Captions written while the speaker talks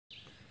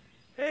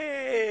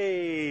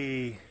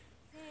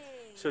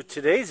So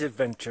today's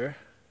adventure,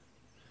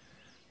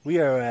 we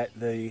are at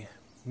the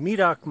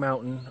Medoc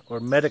Mountain or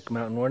Medoc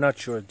Mountain. We're not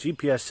sure.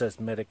 GPS says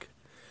Medoc,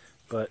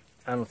 but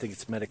I don't think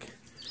it's Medoc.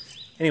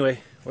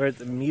 Anyway, we're at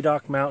the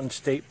Medoc Mountain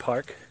State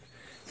Park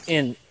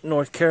in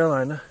North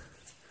Carolina.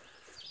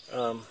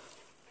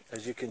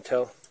 As you can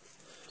tell,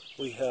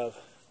 we have,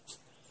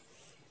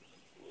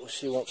 well,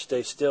 she won't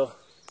stay still.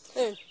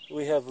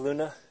 We have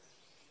Luna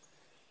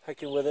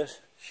hiking with us.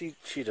 She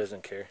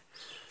doesn't care.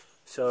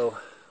 So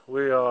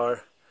we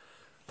are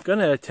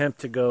gonna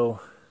attempt to go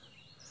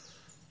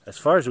as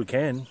far as we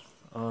can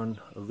on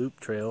a loop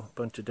trail, a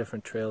bunch of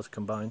different trails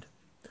combined,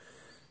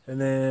 and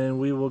then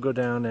we will go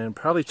down and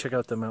probably check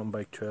out the mountain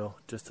bike trail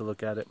just to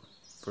look at it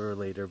for a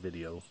later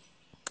video.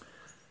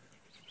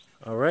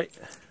 Alright,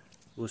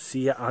 we'll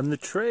see you on the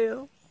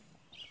trail.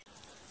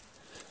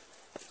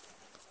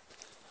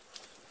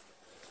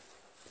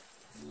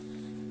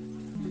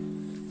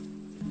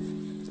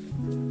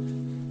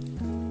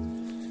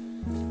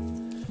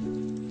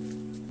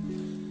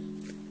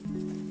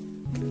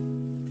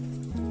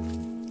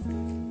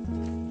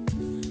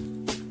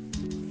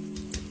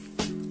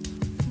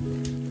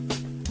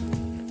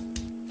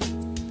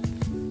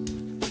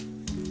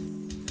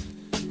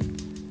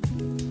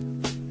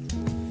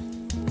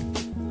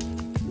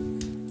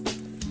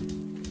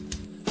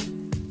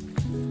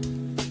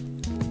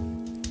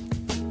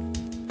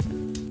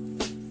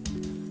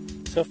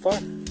 So far,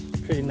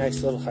 pretty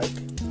nice little hike.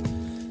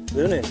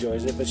 Luna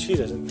enjoys it, but she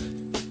doesn't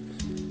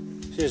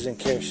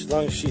care. As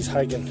long as she's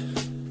hiking,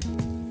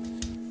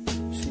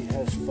 she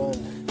has fun.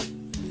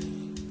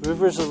 The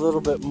river's a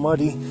little bit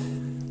muddy,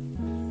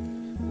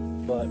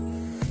 but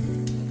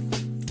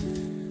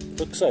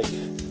looks like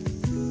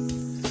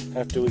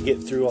after we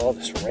get through all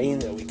this rain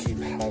that we keep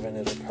having,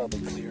 it'll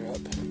probably clear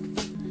up. And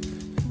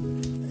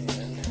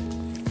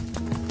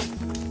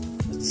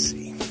let's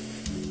see.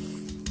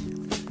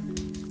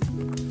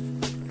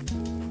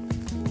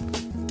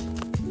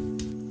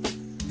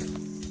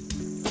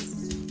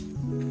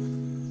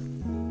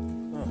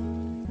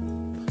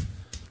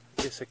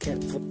 I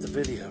can't flip the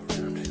video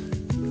around,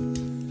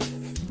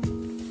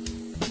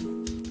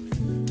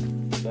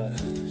 but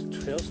the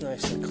trail's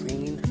nice and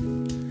clean.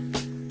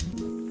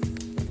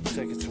 Looks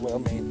like it's well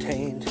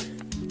maintained.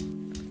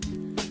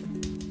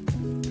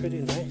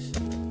 Pretty nice.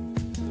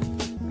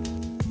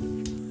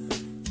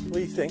 What do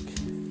you think?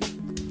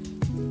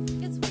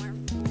 It's warm.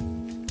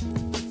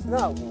 It's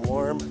not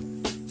warm.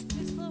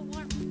 It's a little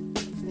warm.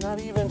 It's not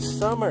even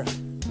summer.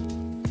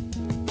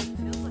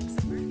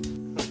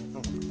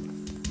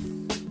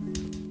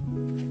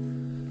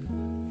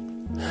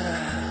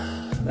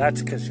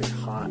 That's because you're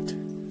hot.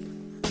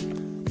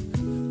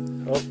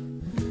 Oh,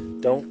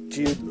 don't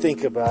you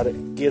think about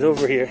it. Get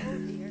over here.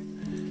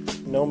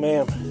 No,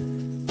 ma'am.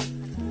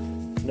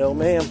 No,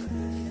 ma'am.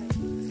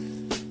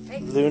 Hey.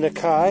 Luna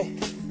Kai.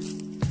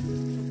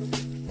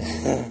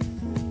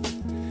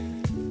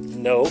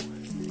 No.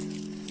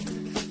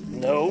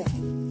 No.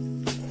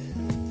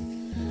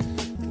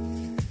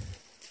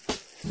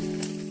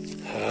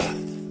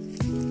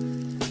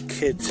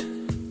 Kids.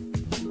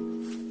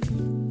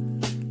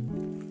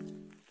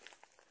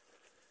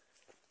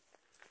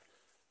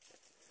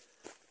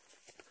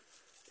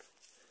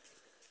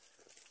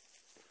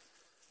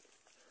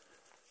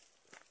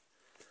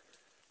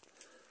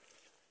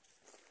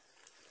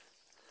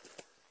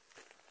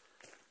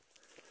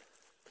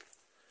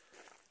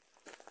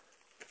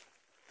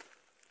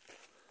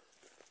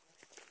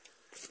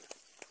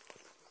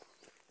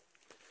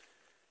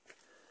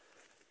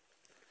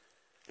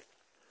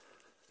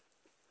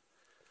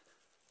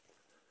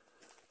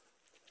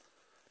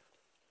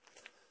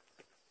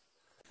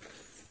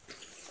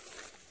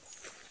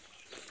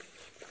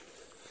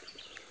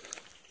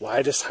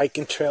 Widest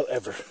hiking trail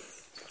ever.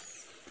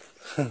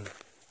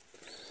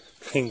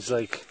 Thing's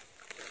like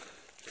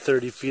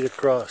 30 feet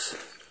across.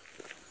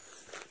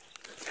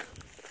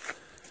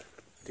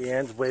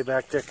 Deanne's way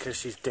back there because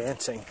she's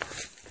dancing,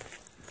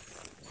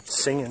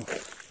 singing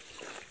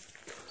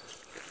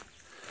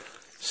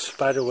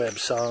spiderweb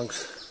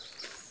songs.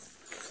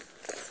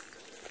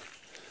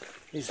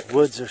 These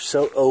woods are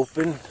so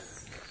open,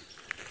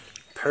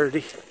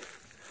 pretty.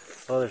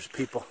 Oh, there's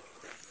people.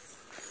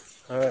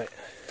 All right.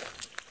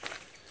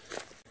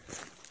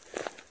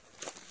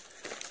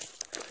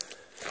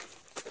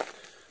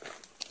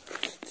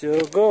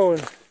 Still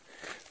going.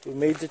 We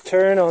made the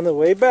turn on the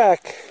way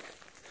back.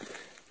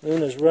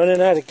 Luna's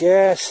running out of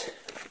gas.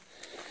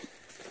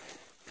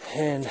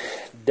 And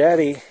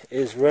Daddy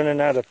is running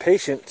out of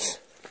patience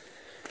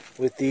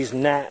with these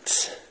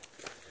gnats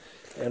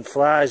and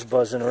flies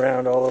buzzing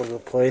around all over the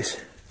place.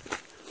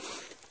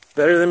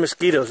 Better than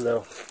mosquitoes,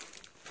 though.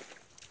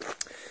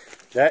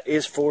 That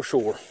is for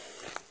sure.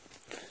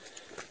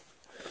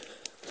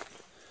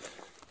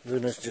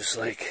 Luna's just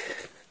like,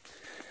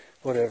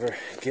 whatever,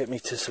 get me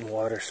to some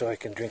water so I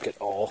can drink it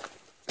all.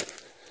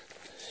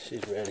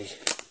 She's ready.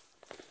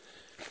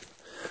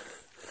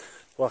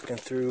 Walking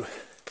through,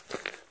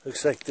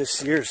 looks like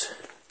this year's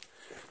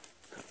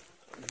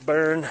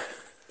burn.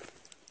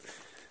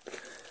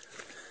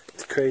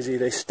 It's crazy.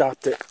 They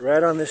stopped it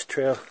right on this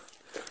trail.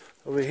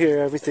 Over here,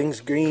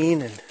 everything's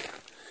green and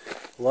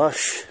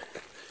lush.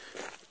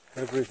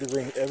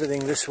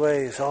 Everything this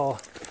way is all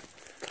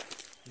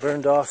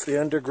burned off the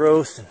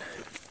undergrowth and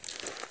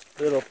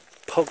little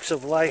pokes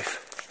of life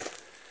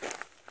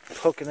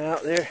poking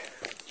out there.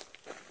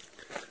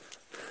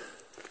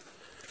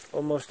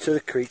 Almost to the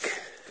creek.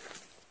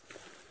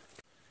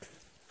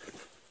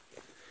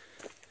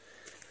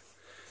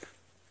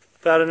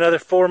 About another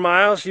 4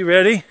 miles. You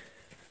ready?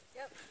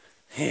 Yep.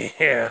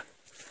 Yeah.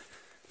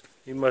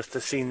 You must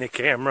have seen the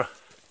camera.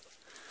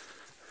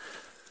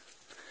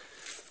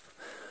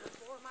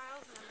 4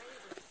 miles and I'm ready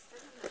to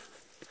sit in the...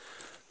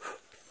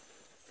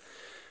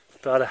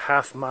 About a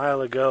half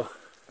mile ago,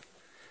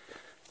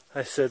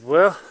 I said,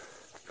 well,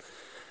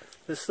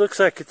 this looks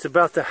like it's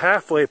about the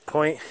halfway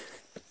point.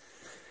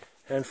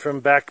 And from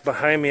back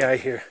behind me I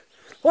hear,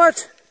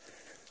 what?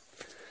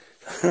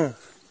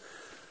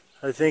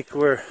 I think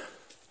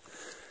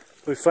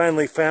we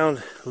finally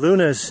found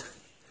Luna's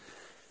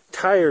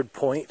tired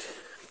point.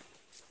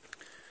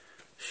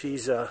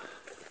 She's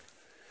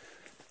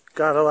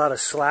got a lot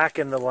of slack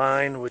in the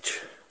line,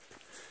 which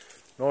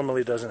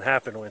normally doesn't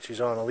happen when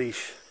she's on a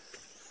leash.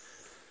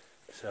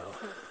 So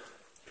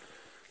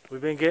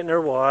we've been getting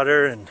her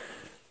water and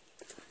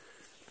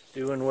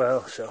doing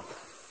well, so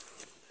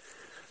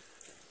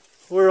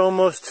we're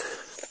almost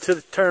to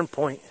the turn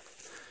point.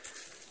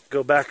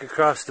 Go back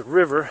across the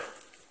river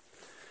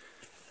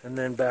and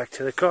then back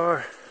to the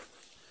car,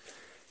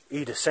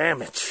 eat a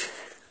sandwich.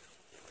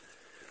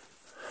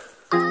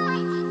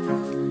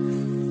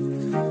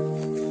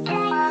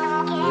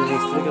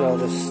 Look at all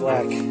this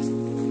slack.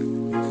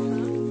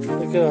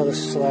 Look at all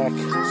this slack.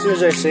 As soon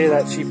as I say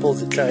that, she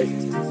pulls it tight.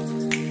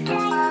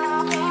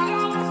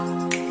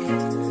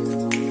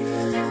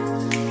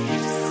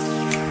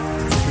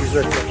 She's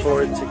looking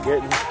forward to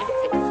getting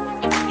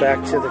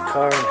back to the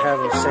car and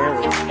having a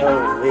sandwich.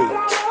 Oh wait,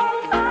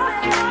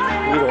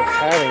 we don't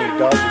have any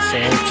doggy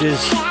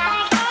sandwiches.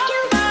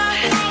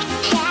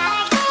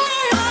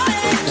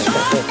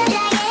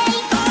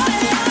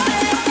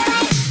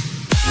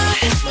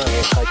 My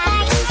little hiking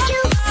dog.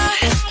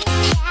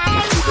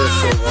 She does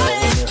so well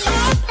when you're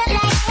hiking.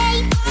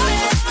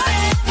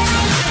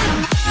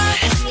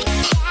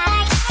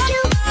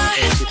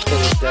 And she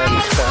pulls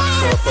daddy's fat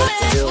self up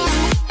the hills.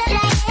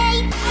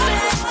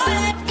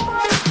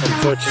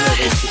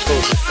 Unfortunately, she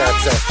pulls her fat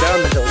self down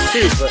the hill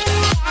too, but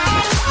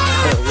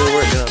we're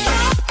working on that.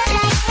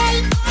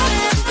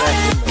 She's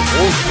actually in the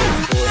wolf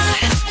for us.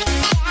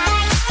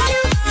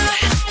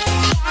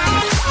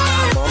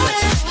 Mama's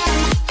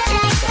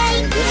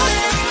behind us.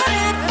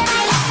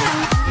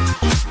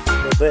 A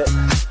little bit.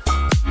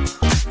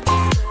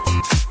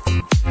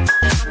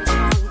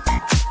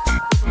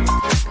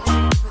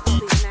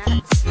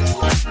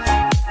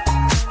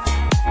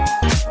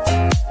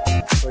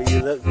 Well, you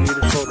look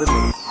beautiful to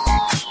me.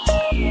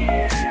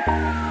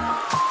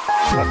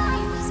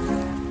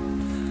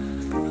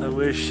 I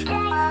wish.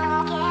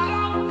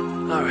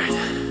 Alright.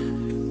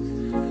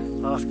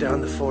 Off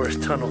down the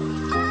forest tunnel.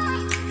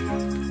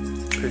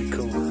 Pretty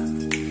cool.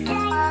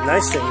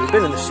 Nice thing, we've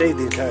been in the shade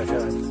the entire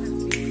time.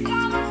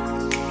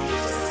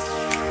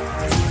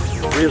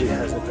 It really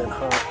hasn't been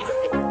hot.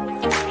 I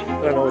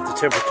don't know what the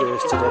temperature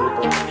is today,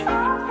 but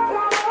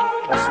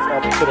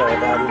I'll put all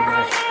that in my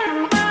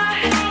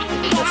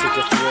message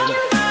at the end.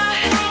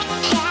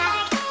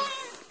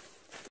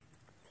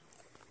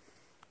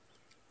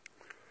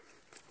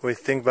 What do you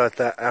think about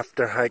that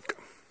after hike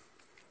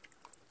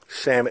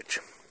sandwich?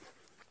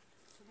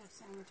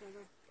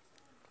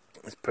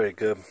 It's pretty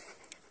good.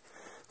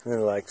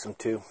 Luna likes them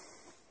too.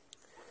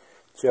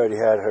 She already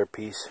had her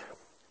piece.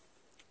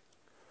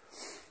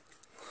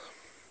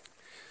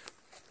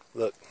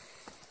 Look,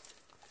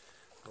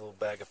 a little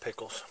bag of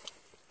pickles.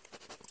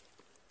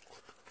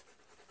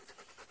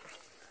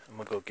 I'm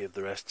gonna go give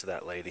the rest to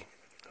that lady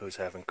who's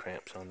having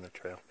cramps on the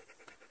trail.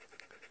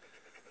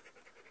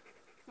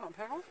 You want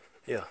pickles?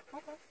 Yeah.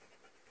 Okay.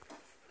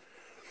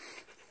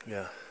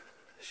 Yeah,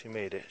 she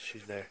made it.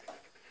 She's there.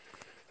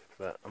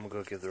 But I'm gonna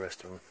go give the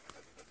rest of them.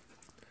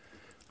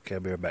 Okay,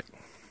 I'll be right back.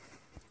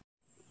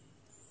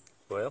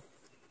 Well,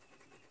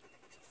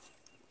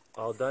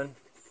 all done.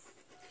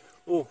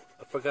 Oh,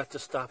 I forgot to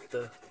stop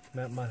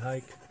my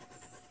hike.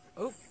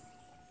 Oh,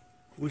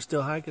 we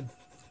still hiking.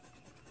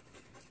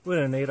 We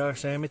done ate our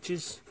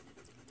sandwiches.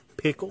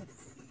 Pickle.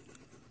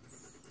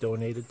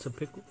 Donated some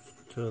pickles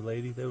to a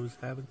lady that was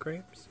having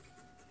cramps.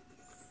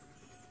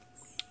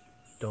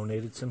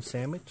 Donated some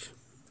sandwich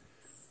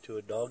to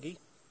a doggy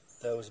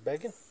that was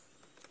begging.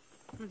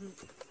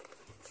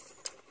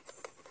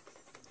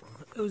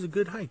 It was a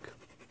good hike.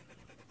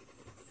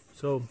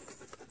 So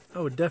I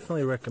would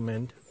definitely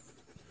recommend,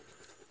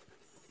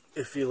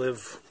 if you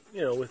live,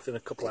 within a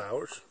couple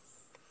hours,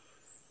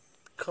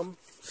 come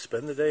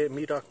spend the day at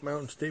Medoc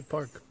Mountain State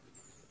Park.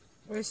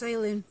 What do you say,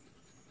 Lynn?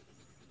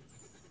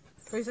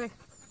 What do you say?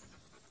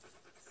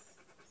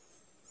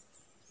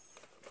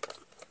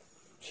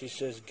 She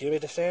says, give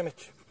it a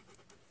sandwich.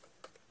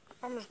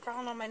 I'm just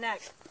crawling on my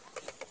neck.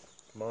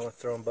 Mama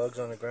throwing bugs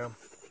on the ground.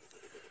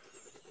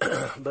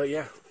 But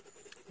yeah,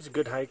 it was a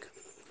good hike.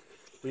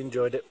 We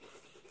enjoyed it.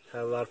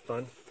 Had a lot of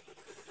fun.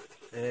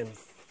 And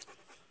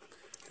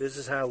this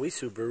is how we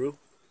Subaru.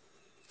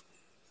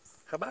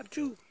 How about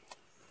you?